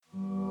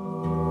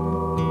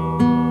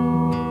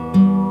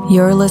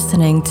You're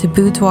listening to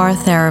Boudoir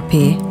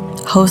Therapy,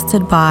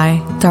 hosted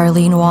by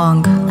Darlene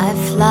Wong. I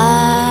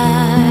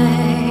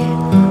fly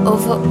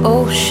over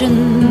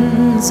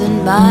oceans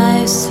in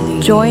my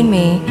sleep. Join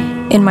me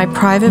in my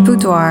private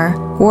boudoir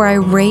where I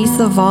raise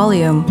the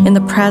volume in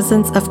the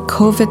presence of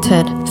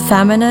coveted,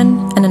 feminine,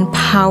 and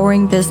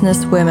empowering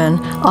business women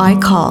I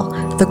call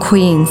the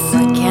Queens.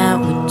 Why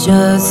can't we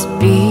just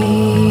be?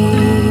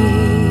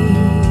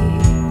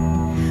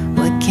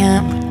 Why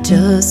can't we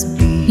just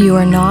be? You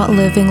are not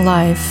living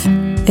life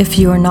if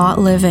you are not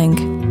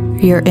living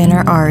your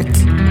inner art.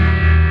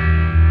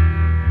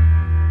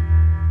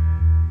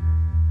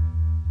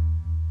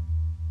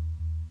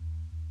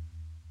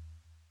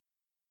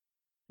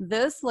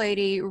 This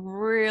lady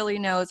really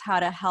knows how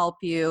to help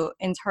you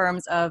in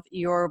terms of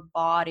your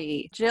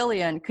body.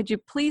 Gillian, could you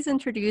please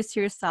introduce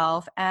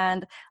yourself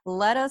and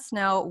let us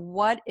know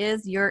what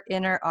is your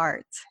inner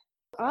art?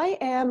 I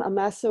am a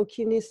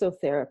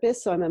masso-kinesotherapist,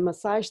 so I'm a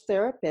massage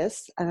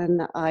therapist,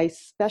 and I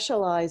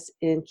specialize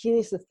in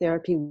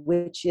kinesotherapy,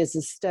 which is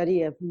the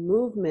study of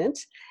movement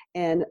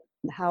and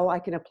how I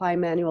can apply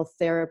manual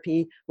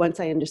therapy once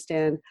I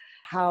understand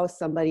how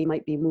somebody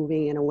might be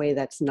moving in a way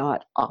that's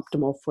not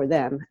optimal for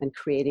them and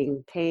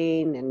creating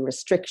pain and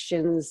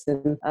restrictions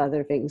and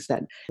other things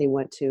that they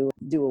want to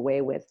do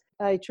away with.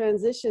 I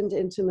transitioned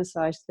into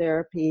massage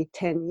therapy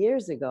 10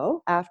 years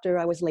ago after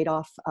I was laid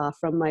off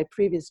from my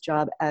previous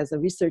job as a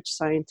research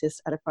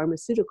scientist at a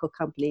pharmaceutical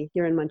company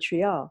here in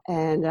Montreal.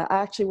 And I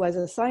actually was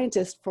a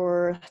scientist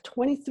for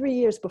 23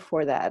 years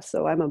before that.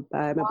 So I'm a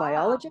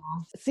biologist.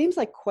 It seems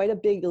like quite a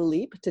big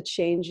leap to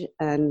change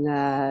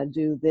and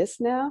do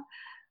this now.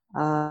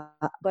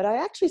 But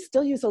I actually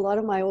still use a lot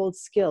of my old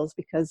skills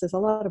because there's a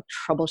lot of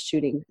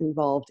troubleshooting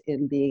involved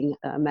in being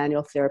a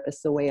manual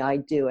therapist the way I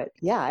do it.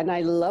 Yeah, and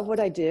I love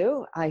what I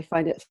do. I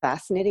find it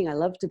fascinating. I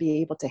love to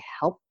be able to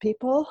help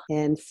people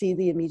and see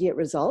the immediate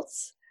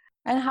results.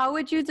 And how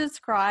would you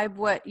describe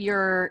what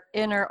your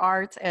inner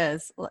art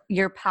is,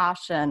 your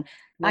passion?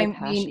 I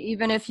mean,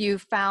 even if you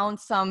found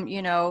some,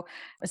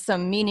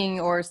 some meaning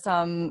or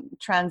some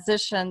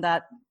transition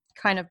that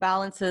kind of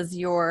balances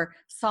your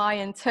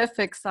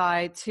scientific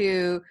side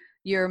to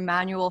your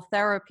manual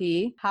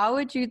therapy, how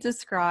would you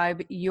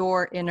describe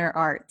your inner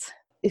art?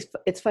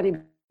 It's funny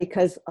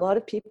because a lot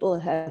of people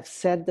have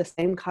said the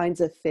same kinds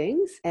of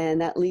things,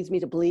 and that leads me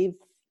to believe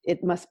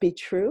it must be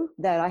true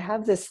that I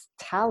have this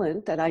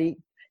talent that I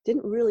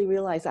didn't really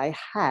realize I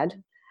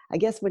had. I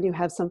guess when you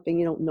have something,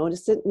 you don't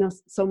notice it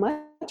so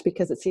much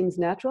because it seems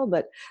natural,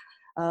 but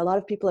a lot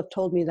of people have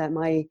told me that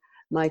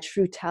my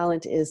true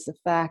talent is the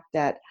fact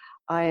that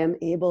I am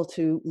able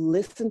to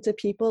listen to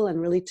people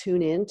and really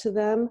tune into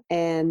them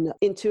and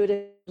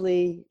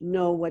intuitively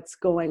know what's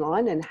going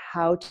on and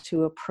how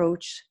to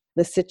approach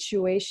the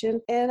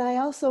situation. And I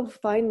also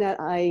find that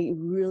I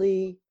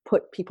really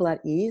put people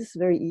at ease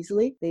very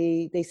easily.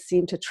 They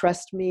seem to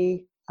trust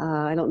me.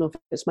 I don't know if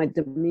it's my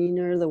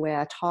demeanor, the way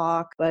I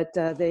talk, but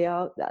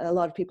a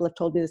lot of people have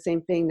told me the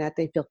same thing, that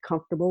they feel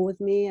comfortable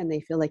with me and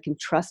they feel they can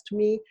trust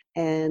me.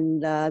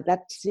 And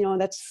that's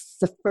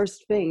the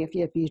first thing.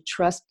 If you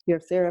trust your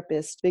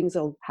therapist, things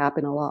will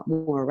happen a lot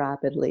more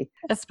rapidly.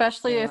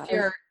 Especially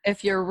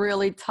if you're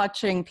really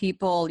touching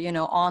people,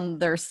 on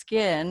their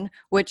skin,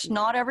 which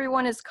not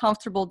everyone is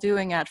comfortable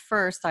doing at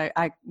first,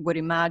 I would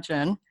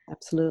imagine.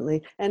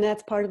 Absolutely. And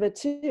that's part of it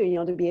too,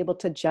 to be able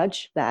to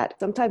judge that.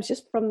 Sometimes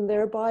just from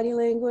their body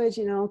language,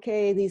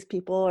 okay, these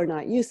people are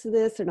not used to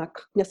this. They're not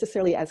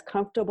necessarily as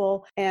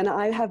comfortable. And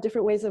I have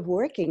different ways of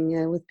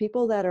working with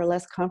people that are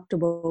less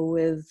comfortable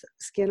with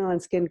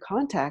skin-on-skin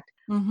contact.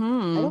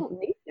 Mm-hmm. I don't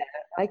need that.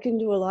 I can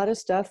do a lot of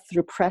stuff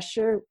through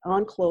pressure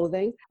on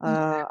clothing.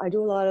 I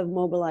do a lot of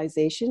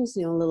mobilizations,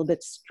 a little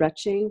bit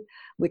stretching,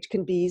 which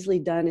can be easily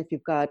done if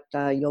you've got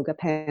yoga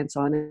pants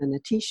on and a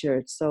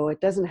t-shirt. So it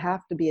doesn't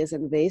have to be as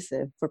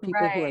invasive for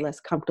people who are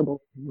less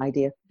comfortable with the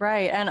idea.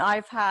 Right. And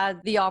I've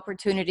had the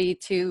opportunity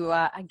to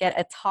get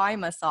a Thai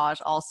massage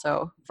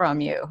also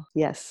from you.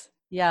 Yes.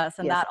 Yes,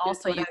 and that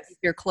also you keep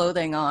your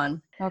clothing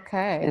on.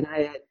 Okay. And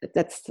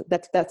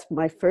that's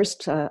my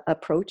first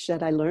approach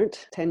that I learned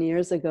 10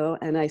 years ago,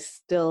 and I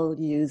still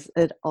use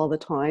it all the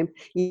time.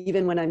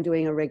 Even when I'm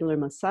doing a regular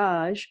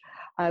massage,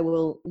 I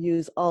will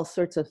use all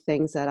sorts of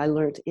things that I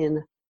learned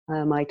in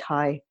my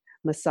Thai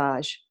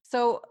massage.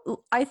 So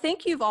I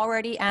think you've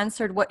already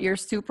answered what your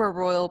super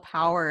royal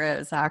power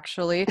is,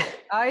 actually.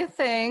 I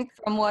think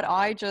from what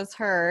I just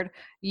heard,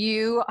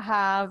 you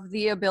have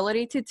the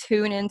ability to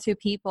tune into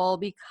people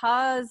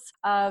because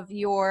of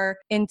your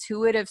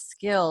intuitive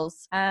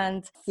skills.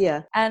 And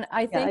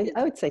I think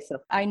I would say so.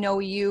 I know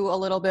you a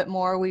little bit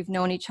more. We've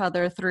known each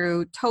other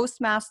through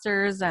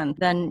Toastmasters, and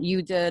then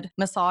you did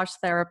massage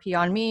therapy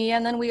on me,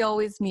 and then we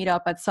always meet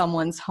up at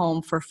someone's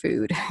home for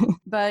food.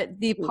 But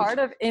the part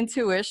of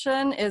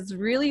intuition is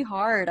really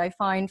hard, I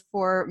find,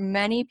 for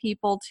many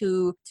people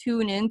to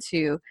tune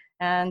into.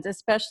 And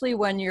especially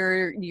when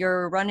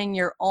you're running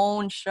your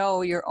own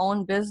show, your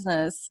own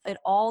business, it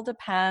all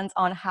depends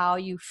on how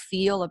you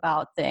feel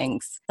about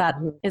things that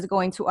is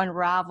going to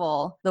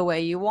unravel the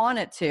way you want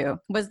it to.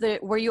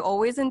 Were you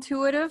always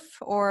intuitive,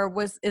 or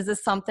is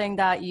this something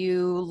that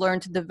you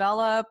learned to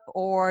develop,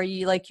 or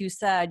you, like you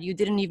said, you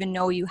didn't even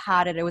know you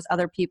had it? It was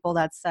other people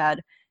that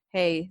said,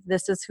 hey,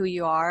 this is who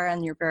you are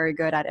and you're very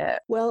good at it?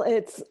 Well,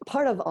 it's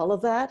part of all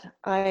of that.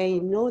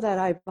 I know that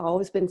I've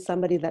always been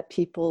somebody that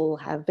people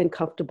have been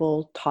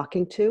comfortable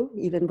talking to,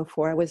 even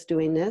before I was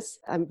doing this.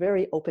 I'm a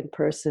very open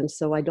person,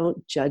 so I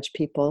don't judge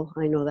people.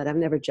 I know that I've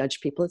never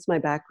judged people. It's my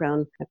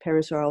background. My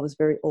parents are always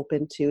very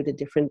open to the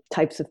different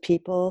types of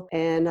people.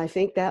 And I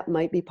think that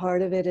might be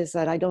part of it, is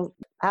that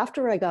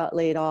after I got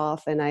laid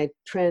off and I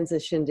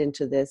transitioned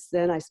into this,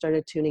 then I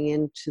started tuning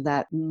into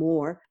that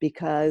more,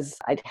 because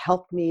it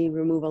helped me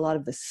remove a lot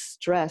of the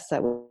stress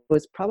that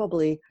was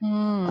probably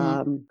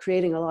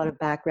creating a lot of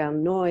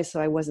background noise.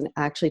 So I wasn't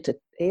actually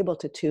able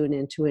to tune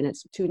into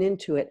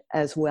it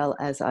as well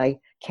as I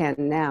can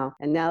now.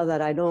 And now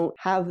that I don't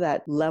have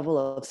that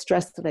level of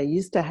stress that I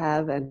used to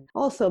have, and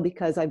also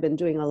because I've been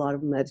doing a lot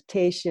of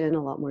meditation,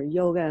 a lot more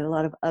yoga, and a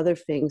lot of other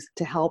things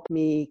to help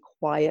me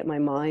quiet my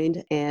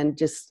mind and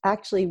just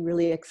actually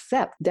really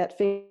accept that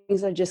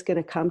things are just going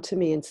to come to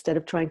me instead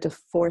of trying to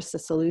force a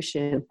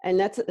solution. And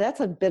that's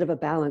a bit of a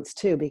balance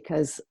too,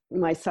 because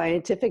my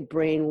scientific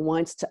brain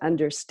wants to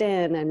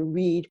understand and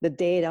read the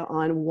data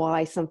on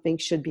why something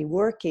should be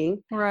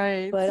working.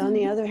 Right. But on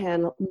the other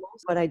hand, most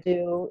of what I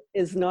do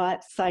is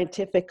not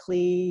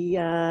scientifically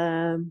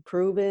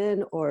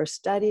proven or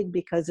studied,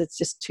 because it's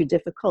just too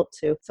difficult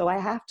to. So I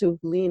have to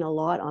lean a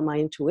lot on my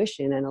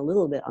intuition and a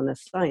little bit on the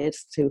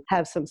science to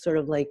have some sort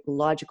of like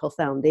logical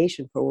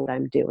foundation for what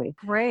I'm doing.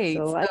 Great.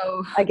 So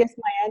I guess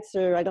my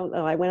answer, I don't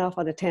know, I went off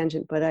on a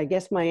tangent, but I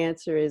guess my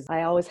answer is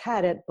I always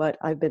had it, but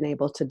I've been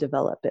able to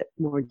develop it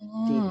more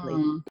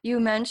deeply. You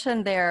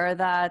mentioned there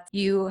that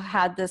you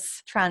had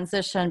this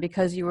transition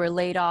because you were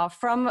laid off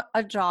from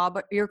a job,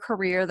 your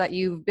career that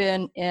you've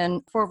been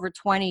in for over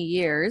 20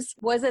 years.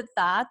 Was it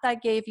that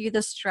gave you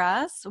the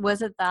stress?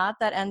 Was it that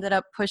ended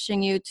up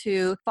pushing you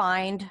to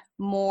find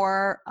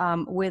more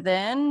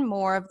within,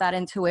 more of that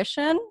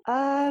intuition?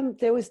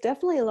 There was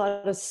definitely a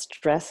lot of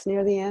stress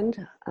near the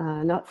end.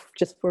 Not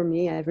just for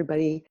me,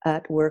 everybody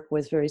at work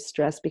was very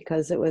stressed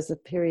because it was a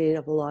period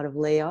of a lot of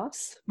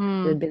layoffs.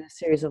 There had been a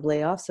series of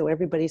layoffs, so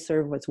everybody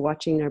sort of was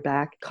watching their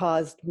back,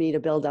 caused me to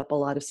build up a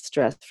lot of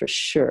stress for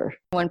sure.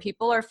 When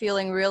people are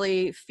feeling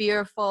really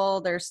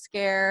fearful, they're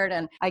scared,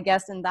 and I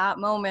guess in that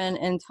moment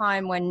in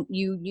time when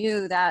you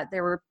knew that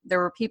there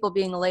were people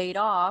being laid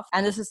off,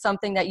 and this is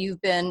something that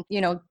you've been,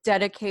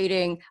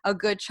 dedicating a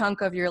good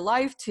chunk of your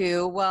life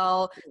to,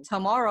 well,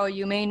 tomorrow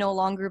you may no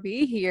longer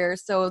be here.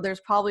 So there's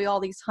probably all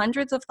these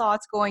hundreds of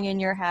thoughts going in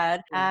your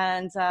head,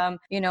 and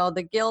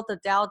the guilt, the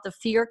doubt, the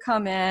fear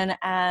come in.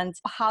 And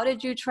how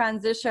did you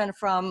transition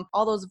from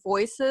all those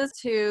voices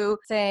to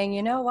saying,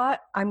 you know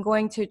what, I'm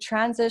going to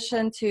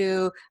transition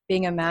to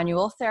being a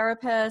manual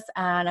therapist,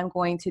 and I'm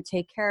going to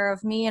take care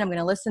of me, and I'm going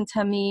to listen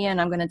to me, and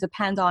I'm going to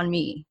depend on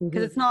me?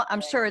 Because it's not,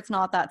 I'm sure it's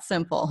not that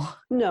simple.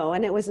 No,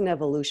 and it was an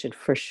evolution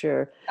for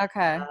sure.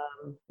 Okay.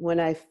 When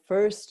I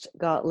first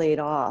got laid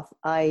off,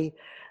 I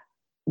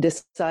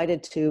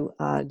decided to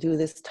do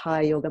this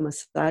Thai yoga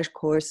massage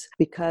course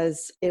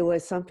because it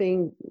was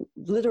something,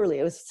 literally,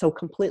 it was so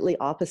completely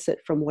opposite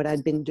from what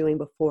I'd been doing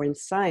before in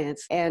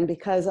science. And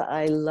because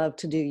I love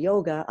to do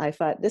yoga, I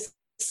thought this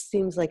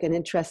seems like an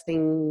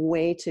interesting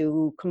way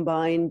to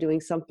combine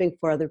doing something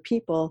for other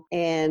people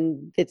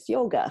and it's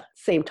yoga,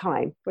 same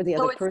time for the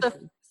other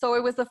person. So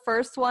it was the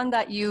first one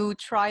that you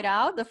tried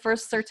out? The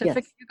first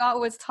certificate you got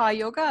was Thai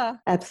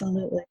yoga?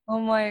 Absolutely. Oh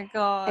my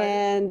God.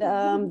 And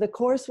the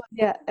course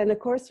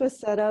was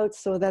set out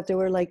so that there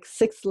were like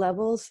 6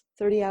 levels,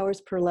 30 hours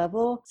per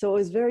level. So it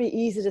was very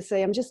easy to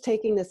say, I'm just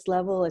taking this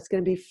level, it's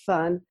going to be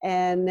fun.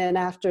 And then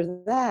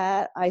after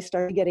that, I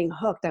started getting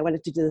hooked. I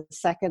wanted to do the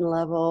second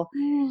level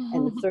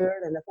and the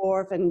third and the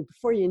fourth. And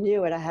before you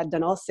knew it, I had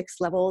done all 6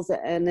 levels.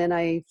 And then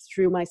I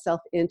threw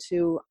myself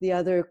into the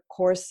other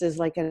courses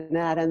like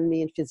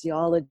anatomy and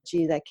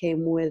physiology that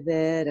came with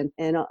it.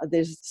 And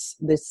there's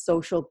this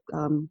social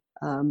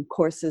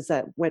courses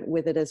that went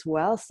with it as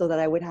well, so that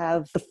I would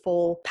have the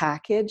full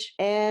package.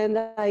 And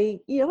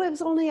it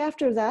was only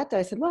after that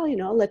I said, well,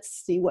 let's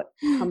see what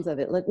comes of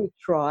it. Let me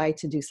try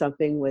to do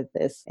something with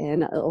this.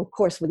 And of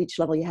course, with each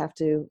level, you have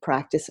to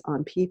practice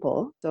on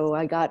people. So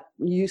I got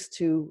used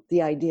to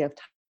the idea of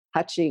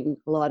touching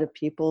a lot of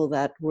people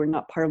that were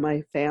not part of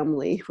my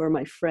family or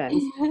my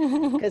friends,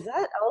 because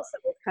that also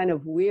was kind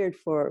of weird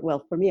for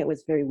me, it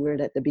was very weird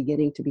at the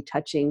beginning to be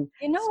touching.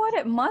 You know what?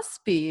 It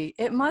must be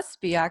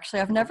actually.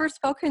 I've never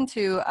spoken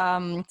to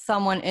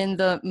someone in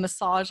the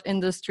massage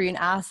industry and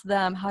asked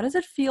them, how does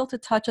it feel to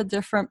touch a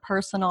different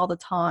person all the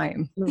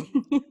time?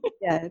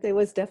 Yeah, it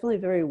was definitely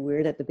very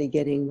weird at the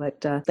beginning,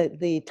 but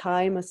the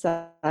Thai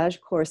massage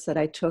course that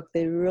I took,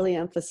 they really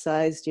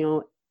emphasized,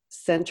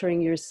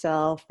 centering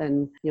yourself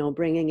and,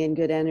 bringing in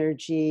good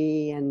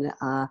energy and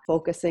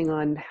focusing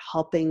on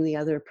helping the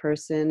other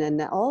person.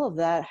 And all of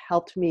that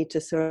helped me to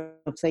sort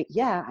of say,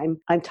 yeah,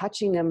 I'm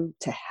touching them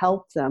to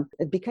help them.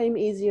 It became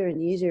easier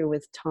and easier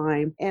with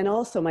time. And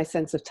also my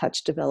sense of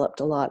touch developed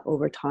a lot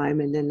over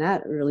time. And then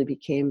that really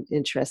became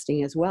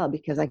interesting as well,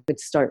 because I could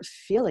start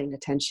feeling the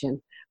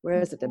tension.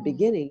 Whereas at the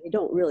beginning, you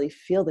don't really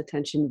feel the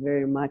tension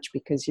very much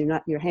because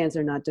your hands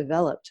are not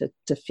developed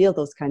to feel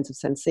those kinds of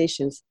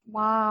sensations.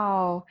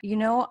 Wow.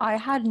 I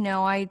had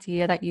no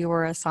idea that you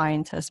were a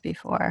scientist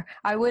before.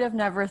 I would have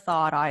never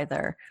thought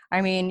either. I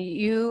mean,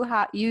 you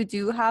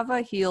do have a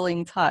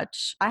healing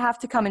touch. I have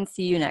to come and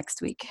see you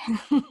next week.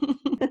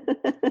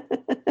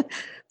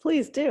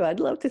 Please do. I'd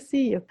love to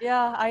see you.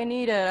 Yeah, I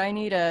need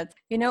it.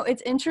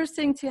 It's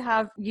interesting to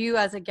have you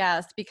as a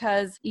guest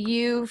because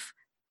you've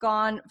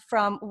gone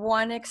from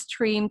one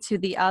extreme to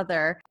the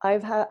other. I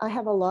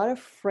have a lot of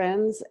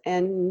friends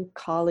and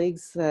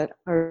colleagues that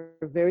are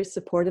very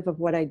supportive of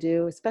what I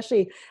do.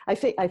 Especially, I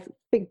think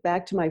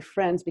back to my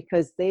friends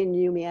because they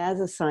knew me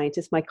as a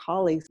scientist. My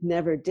colleagues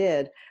never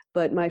did,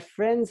 but my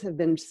friends have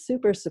been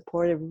super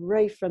supportive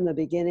right from the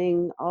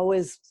beginning.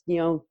 Always,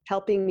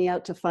 helping me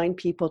out to find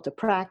people to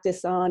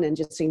practice on, and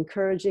just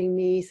encouraging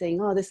me, saying,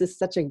 "Oh, this is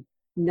such a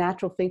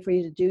natural thing for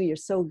you to do. You're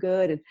so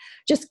good," and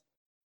just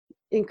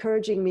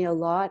encouraging me a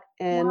lot.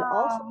 And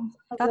wow,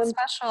 also that's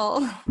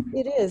special.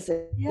 it is.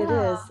 It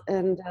is.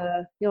 And,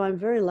 I'm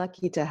very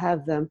lucky to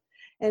have them.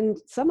 And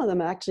some of them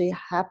actually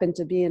happen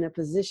to be in a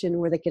position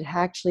where they could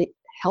actually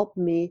help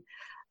me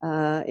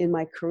in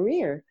my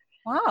career.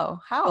 Wow.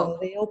 How? So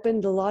they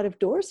opened a lot of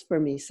doors for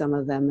me, some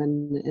of them.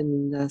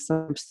 And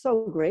so I'm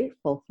so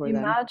grateful for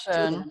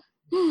Imagine.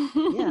 them.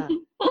 Yeah.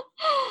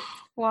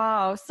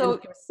 Wow. So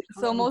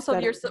most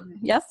of your,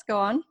 yes, go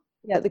on.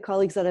 Yeah, the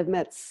colleagues that I've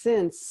met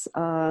since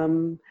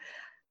and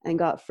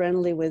got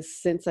friendly with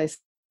since I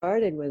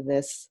started with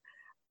this,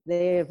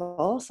 they have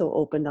also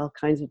opened all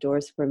kinds of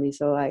doors for me.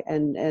 So I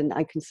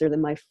consider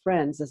them my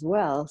friends as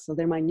well. So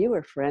they're my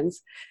newer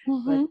friends,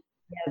 but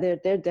yeah,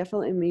 they're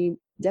definitely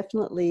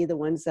the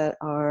ones that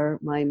are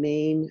my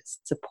main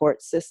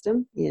support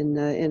system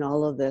in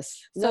all of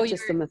this. So not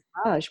just the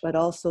massage, but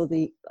also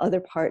the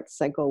other parts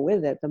that go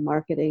with it, the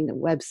marketing, the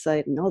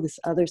website, and all this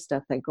other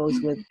stuff that goes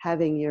with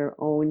having your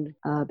own,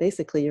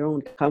 basically your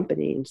own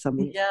company in some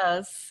ways.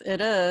 Yes,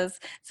 it is.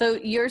 So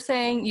you're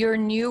saying your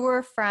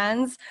newer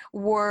friends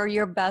were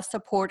your best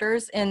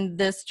supporters in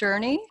this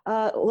journey?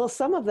 Well,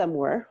 some of them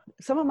were.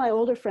 Some of my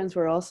older friends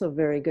were also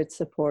very good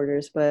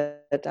supporters,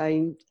 but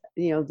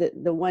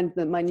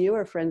my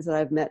newer friends that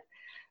I've met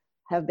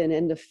have been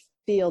in the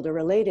field or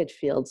related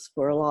fields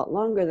for a lot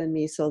longer than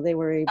me, so they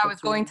were able. I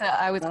was going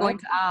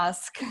to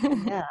ask.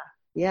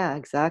 Yeah,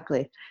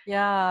 exactly.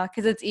 Yeah,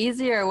 because it's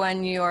easier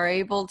when you are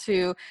able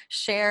to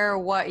share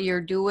what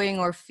you're doing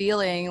or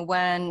feeling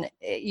when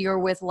you're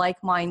with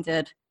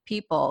like-minded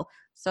people.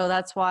 So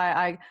that's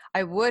why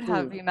I would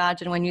have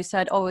imagined when you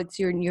said, oh, it's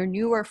your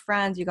newer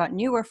friends, you got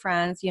newer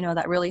friends,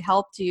 that really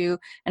helped you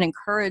and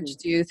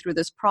encouraged you through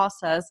this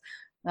process.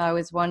 I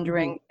was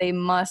wondering, they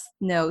must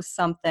know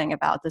something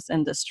about this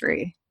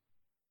industry.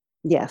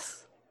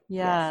 Yes.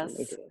 Yes.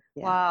 They do.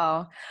 Yeah.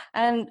 Wow.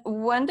 And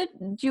when did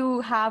you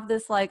have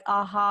this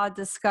aha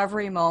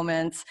discovery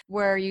moment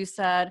where you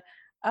said,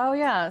 oh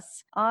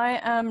yes, I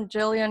am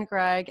Gillian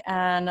Gregg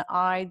and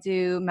I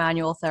do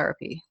manual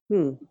therapy?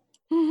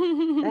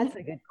 That's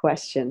a good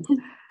question.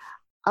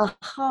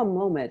 Aha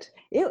moment.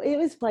 It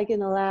was like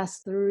in the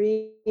last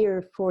 3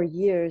 or 4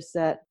 years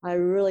that I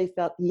really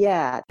felt,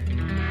 yeah.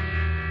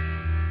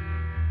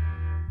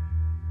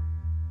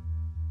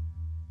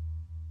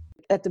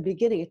 At the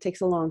beginning, it takes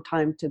a long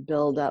time to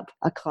build up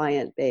a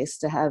client base,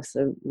 to have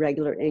some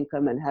regular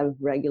income and have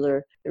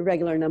regular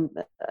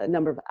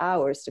number of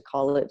hours, to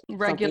call it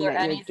regular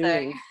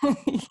anything.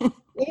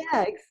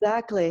 Yeah,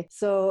 exactly.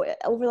 So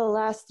over the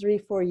last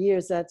 3-4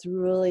 years, that's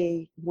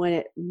really when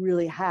it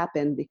really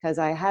happened, because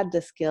I had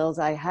the skills.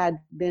 I had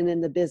been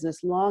in the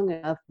business long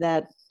enough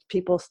that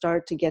people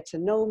start to get to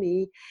know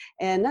me.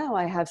 And now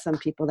I have some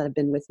people that have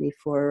been with me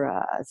for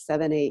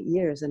 7-8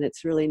 years. And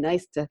it's really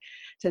nice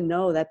to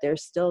know that they're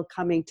still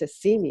coming to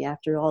see me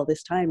after all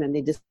this time. And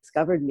they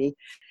discovered me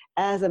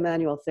as a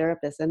manual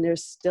therapist, and they're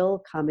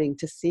still coming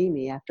to see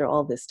me after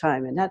all this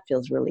time. And that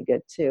feels really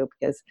good too,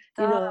 because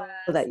you know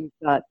that you've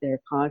got their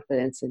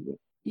confidence in you.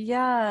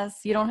 Yes,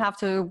 you don't have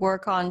to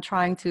work on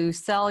trying to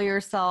sell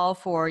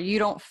yourself, or you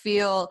don't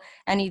feel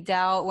any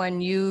doubt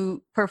when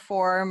you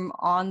perform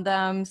on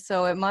them.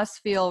 So it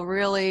must feel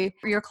really,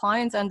 your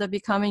clients end up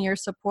becoming your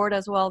support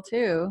as well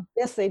too.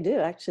 Yes, they do.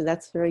 Actually,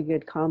 that's a very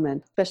good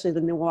comment, especially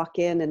when they walk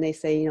in and they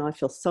say, I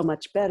feel so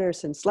much better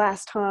since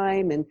last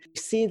time. And you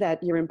see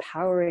that you're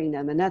empowering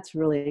them. And that's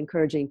really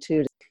encouraging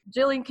too.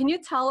 Gillian, can you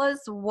tell us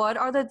what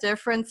are the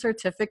different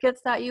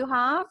certificates that you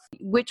have?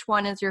 Which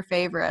one is your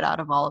favorite out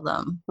of all of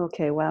them?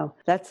 Okay, wow.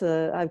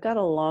 I've got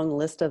a long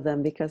list of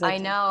them because I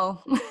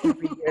know.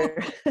 every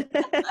year.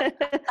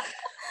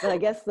 But I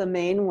guess the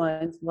main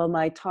ones, well,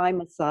 my Thai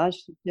massage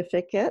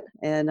certificate,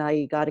 and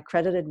I got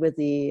accredited with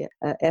the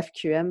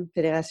FQM,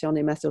 Fédération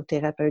des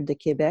Massothérapeutes de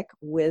Québec,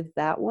 with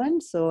that one.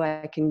 So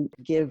I can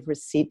give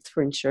receipts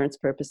for insurance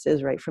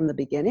purposes right from the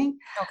beginning.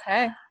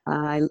 Okay.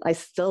 I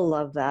still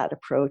love that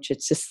approach.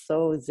 It's just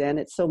so zen.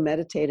 It's so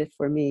meditative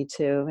for me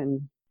too.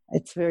 And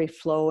it's very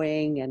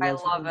flowing. And I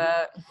love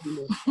it.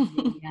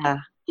 yeah.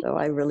 So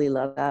I really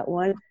love that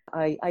one.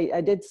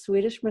 I did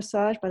Swedish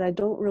massage, but I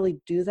don't really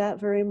do that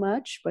very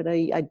much. But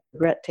I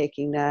regret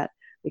taking that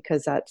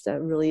because that's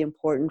really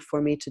important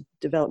for me to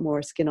develop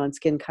more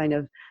skin-on-skin kind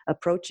of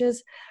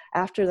approaches.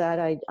 After that,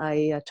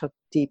 I took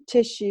deep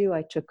tissue.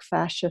 I took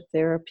fascia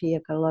therapy.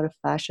 I've got a lot of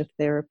fascia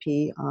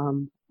therapy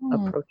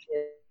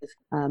approaches,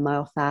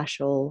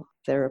 myofascial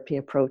therapy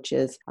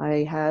approaches.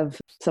 I have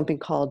something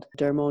called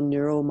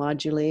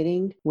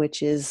dermoneuromodulating,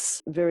 which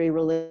is very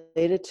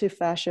related to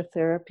fascia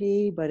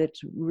therapy, but it's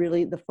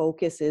really, the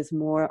focus is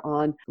more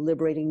on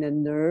liberating the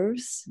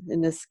nerves in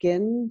the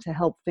skin to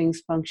help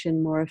things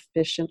function more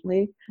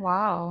efficiently.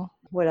 Wow.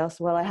 What else?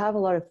 Well, I have a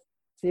lot of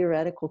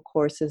theoretical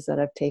courses that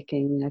I've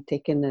taken. I've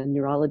taken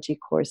neurology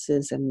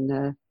courses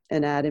and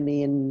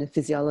anatomy and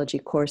physiology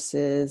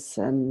courses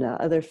and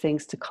other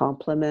things to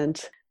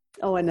complement.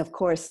 Oh, and of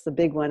course, the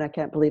big one, I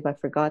can't believe I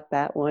forgot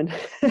that one.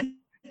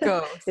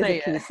 Go, say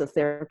it. Is a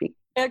kinesiotherapy.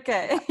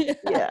 Okay.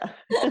 Yeah.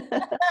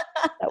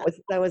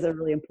 that was a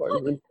really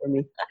important one for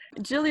me.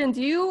 Gillian,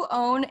 do you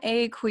own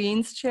a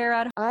queen's chair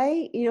at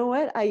home? You know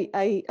what?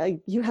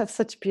 You have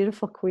such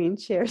beautiful queen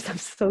chairs. I'm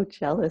so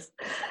jealous.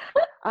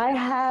 I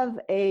have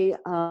a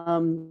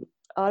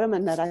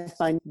ottoman that I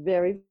find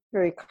very,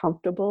 very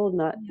comfortable,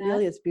 not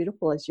really as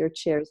beautiful as your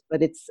chairs,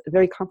 but it's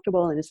very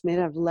comfortable and it's made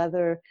out of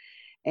leather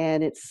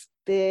and it's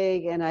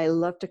big and I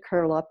love to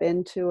curl up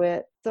into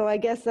it. So I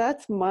guess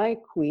that's my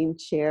queen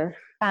chair.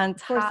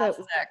 Fantastic. Of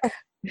course,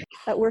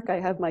 at work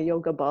I have my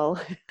yoga ball.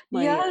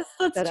 Yes,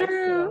 that's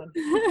true.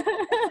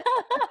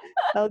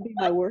 That would be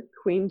my work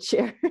queen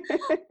chair.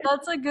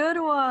 That's a good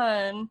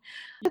one.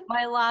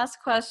 My last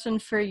question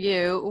for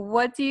you.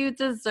 What do you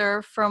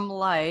deserve from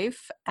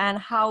life and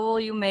how will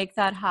you make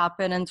that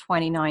happen in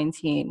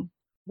 2019?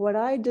 What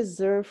I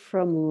deserve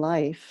from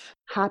life,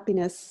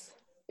 happiness,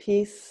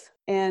 peace,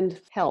 and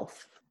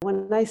health.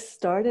 When I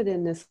started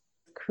in this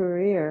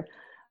career,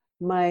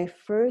 my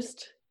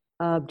first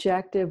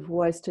objective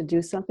was to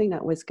do something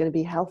that was going to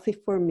be healthy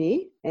for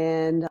me.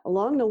 And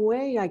along the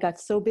way, I got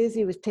so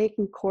busy with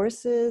taking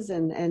courses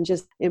and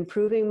just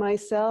improving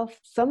myself.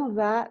 Some of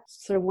that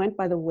sort of went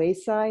by the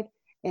wayside.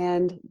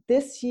 And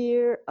this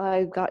year,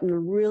 I've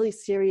gotten really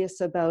serious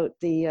about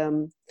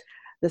the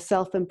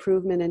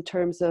self-improvement in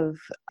terms of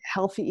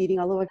healthy eating.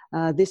 Although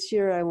this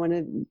year I want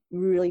to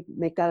really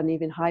make that an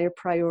even higher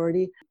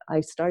priority. I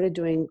started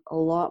doing a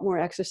lot more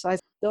exercise.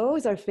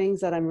 Those are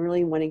things that I'm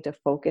really wanting to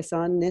focus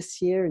on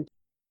this year.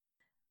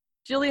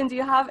 Gillian, do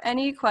you have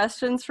any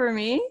questions for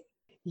me?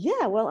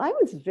 Yeah, well, I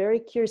was very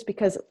curious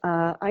because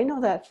I know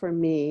that for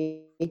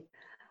me,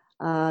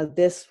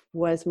 this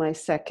was my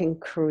second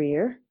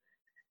career.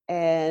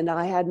 And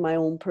I had my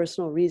own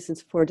personal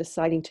reasons for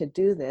deciding to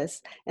do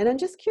this. And I'm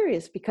just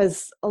curious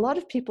because a lot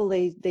of people,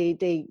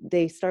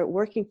 they start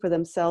working for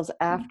themselves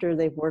after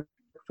they've worked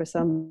for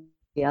somebody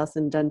else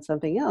and done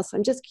something else.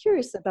 I'm just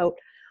curious about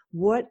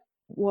what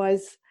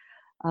was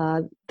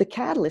the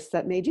catalyst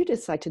that made you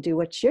decide to do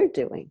what you're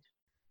doing.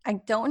 I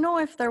don't know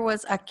if there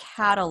was a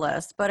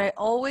catalyst, but I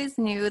always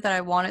knew that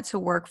I wanted to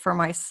work for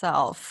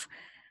myself.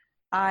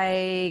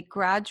 I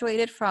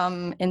graduated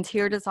from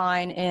interior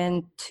design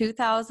in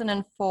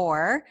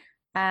 2004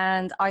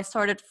 and I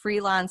started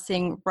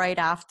freelancing right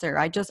after.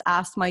 I just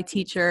asked my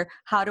teacher,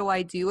 how do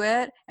I do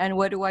it and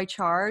what do I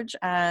charge?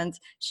 And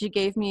she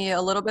gave me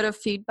a little bit of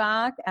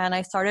feedback and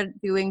I started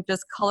doing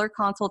just color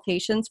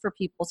consultations for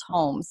people's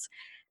homes.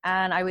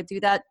 And I would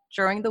do that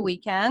during the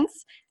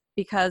weekends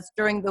because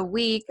during the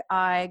week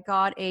I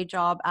got a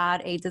job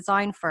at a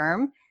design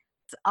firm.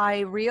 I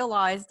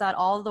realized that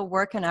all the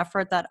work and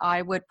effort that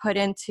I would put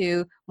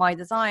into my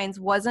designs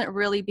wasn't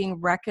really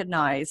being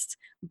recognized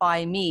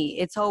by me.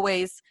 It's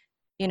always,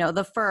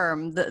 the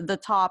firm, the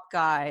top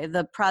guy,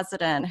 the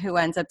president who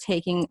ends up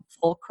taking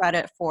full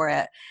credit for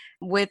it.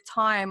 With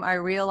time, I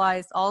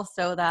realized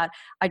also that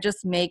I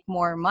just make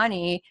more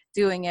money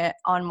doing it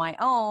on my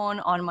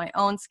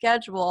own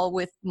schedule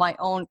with my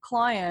own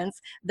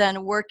clients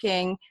than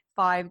working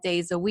 5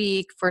 days a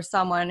week for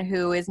someone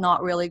who is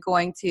not really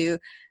going to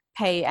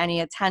pay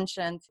any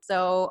attention.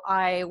 So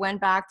I went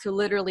back to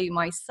literally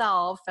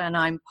myself, and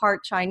I'm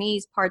part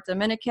Chinese, part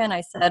Dominican.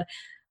 I said,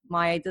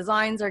 my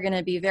designs are going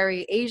to be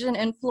very Asian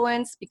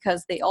influenced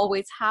because they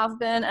always have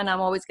been, and I'm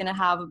always going to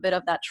have a bit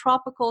of that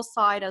tropical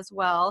side as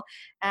well.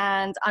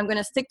 And I'm going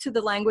to stick to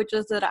the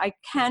languages that I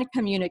can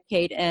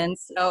communicate in.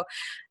 So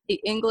the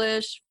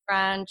English,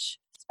 French,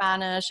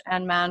 Spanish,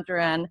 and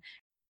Mandarin.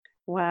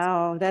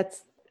 Wow,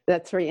 that's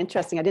That's very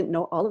interesting. I didn't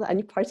know all of that. I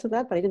knew parts of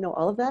that, but I didn't know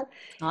all of that.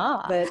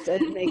 But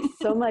it makes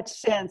so much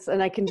sense.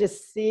 And I can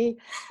just see,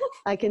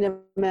 I can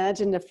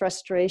imagine the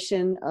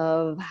frustration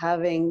of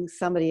having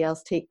somebody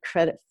else take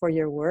credit for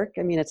your work.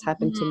 I mean, it's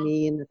happened to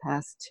me in the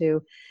past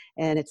too.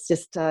 And it's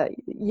just,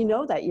 you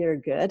know that you're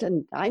good.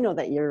 And I know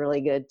that you're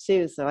really good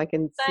too. So I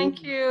can see.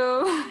 Thank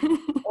you.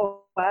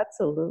 Oh,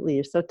 absolutely.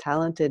 You're so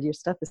talented. Your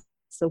stuff is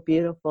so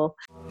beautiful.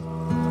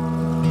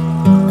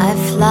 I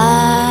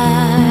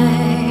fly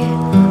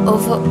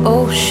over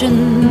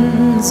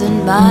oceans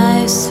in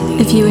my sleep.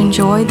 If you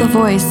enjoyed the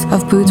voice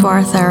of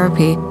boudoir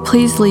therapy,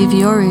 please leave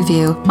your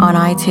review on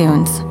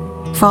iTunes.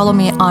 Follow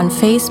me on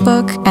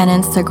Facebook and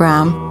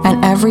Instagram,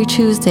 and every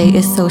Tuesday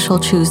is Social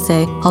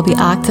Tuesday. I'll be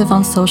active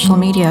on social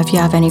media if you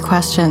have any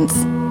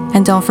questions.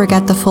 And don't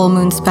forget the full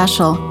moon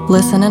special.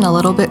 Listen in a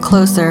little bit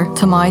closer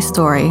to my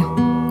story.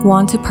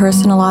 Want to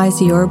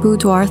personalize your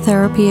boudoir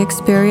therapy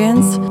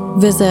experience?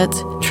 Visit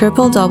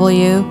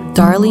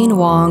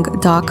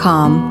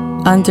www.darlenewong.com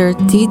under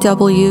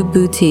DW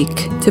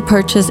Boutique to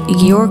purchase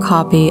your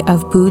copy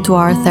of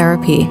Boudoir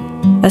Therapy,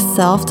 a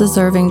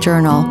self-deserving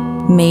journal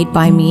made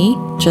by me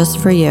just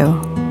for you.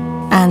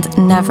 And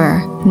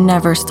never,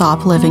 never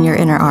stop living your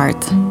inner art,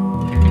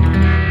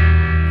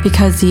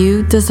 because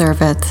you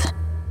deserve it.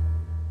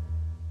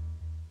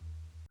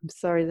 I'm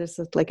sorry, there's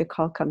like a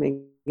call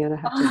coming and I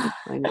have to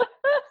decline it.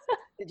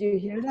 Did you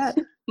hear that?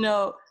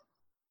 No.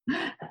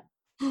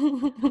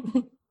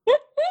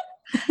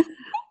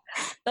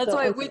 That's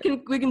why we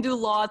can do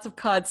lots of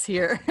cuts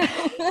here. Well,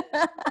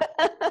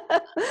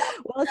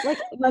 it's like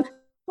my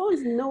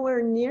phone's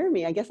nowhere near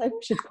me. I guess I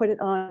should put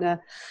it on.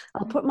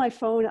 I'll put my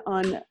phone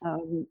on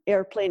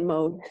airplane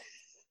mode.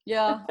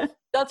 Yeah,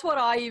 that's what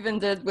I even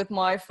did with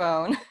my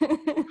phone.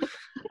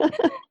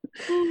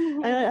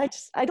 I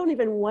don't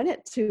even want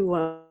it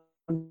to.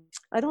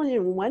 I don't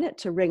even want it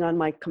to ring on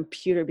my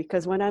computer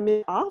because when I'm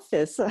in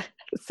office, the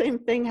same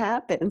thing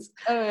happens.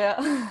 Oh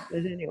yeah.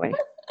 But anyway,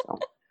 so,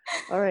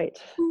 all right.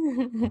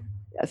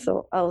 Yeah,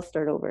 so I'll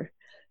start over.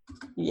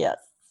 Yes.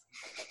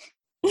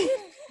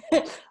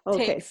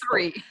 Okay. Take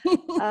 3.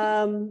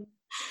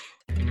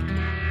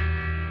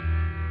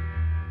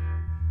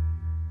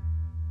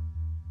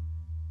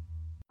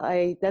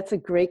 That's a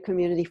great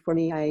community for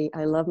me. I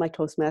love my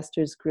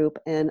Toastmasters group,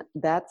 and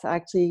that's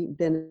actually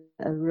been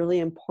a really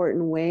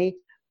important way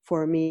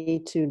for me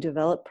to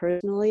develop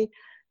personally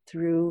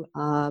through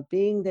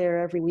being there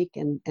every week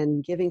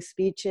and giving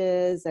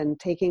speeches and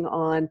taking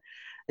on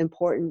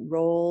important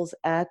roles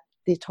at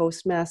the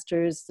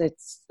Toastmasters.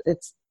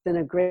 It's been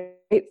a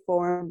great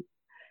forum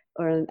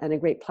and a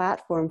great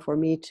platform for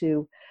me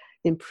to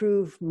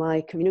improve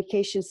my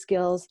communication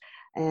skills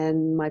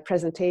and my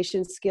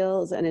presentation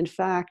skills. And in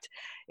fact,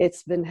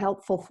 it's been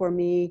helpful for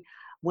me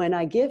when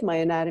I give my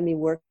anatomy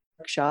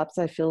workshops.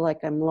 I feel like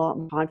I'm a lot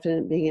more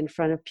confident being in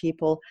front of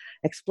people,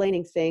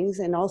 explaining things.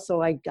 And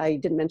also, I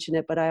didn't mention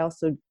it, but I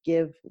also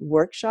give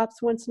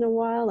workshops once in a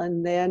while.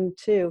 And then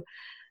too,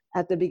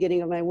 at the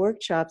beginning of my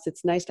workshops,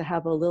 it's nice to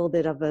have a little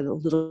bit of a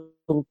little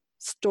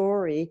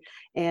story.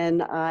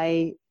 And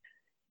I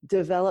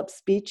develop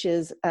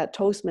speeches at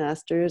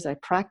Toastmasters. I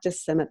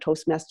practice them at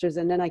Toastmasters,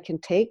 and then I can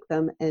take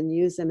them and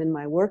use them in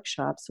my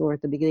workshops or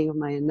at the beginning of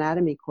my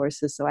anatomy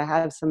courses. So I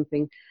have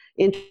something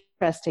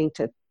interesting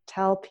to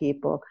tell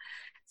people.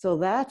 So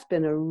that's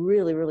been a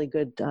really, really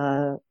good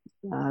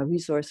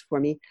resource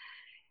for me.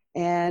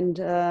 And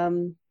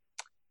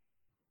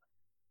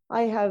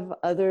I have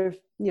other,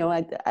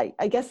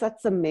 I guess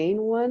that's the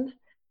main one.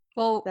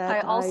 Well,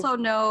 I also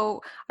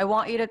know, I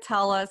want you to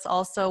tell us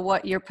also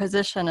what your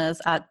position is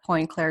at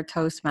Point Claire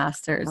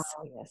Toastmasters.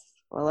 Oh, yes.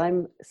 Well,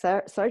 I'm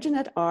Sergeant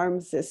at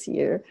Arms this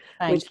year.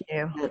 Thank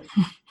you.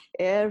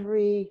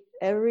 Every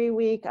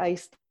week I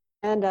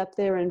stand up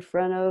there in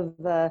front of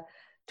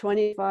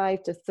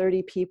 25 to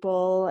 30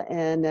 people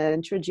and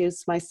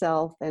introduce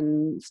myself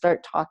and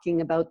start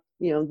talking about,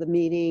 the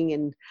meeting.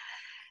 And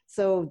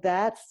so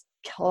that's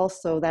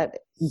also that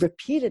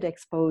repeated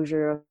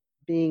exposure of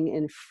being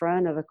in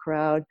front of a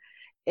crowd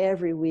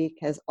every week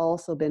has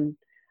also been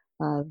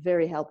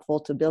very helpful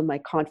to build my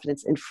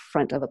confidence in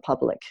front of a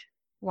public.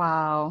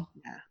 Wow.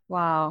 Yeah.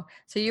 Wow.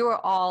 So you are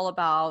all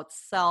about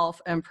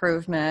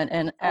self-improvement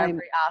in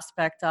every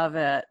aspect of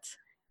it.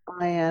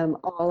 I am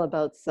all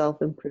about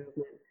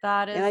self-improvement.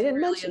 That is, and I didn't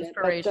really mention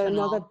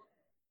inspirational.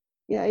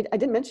 I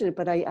didn't mention it,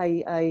 but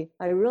I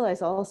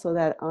realize also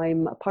that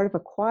I'm a part of a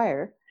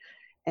choir.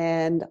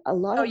 And a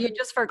lot of you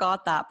just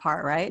forgot that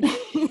part, right?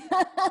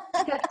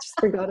 I just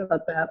forgot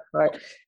about that part.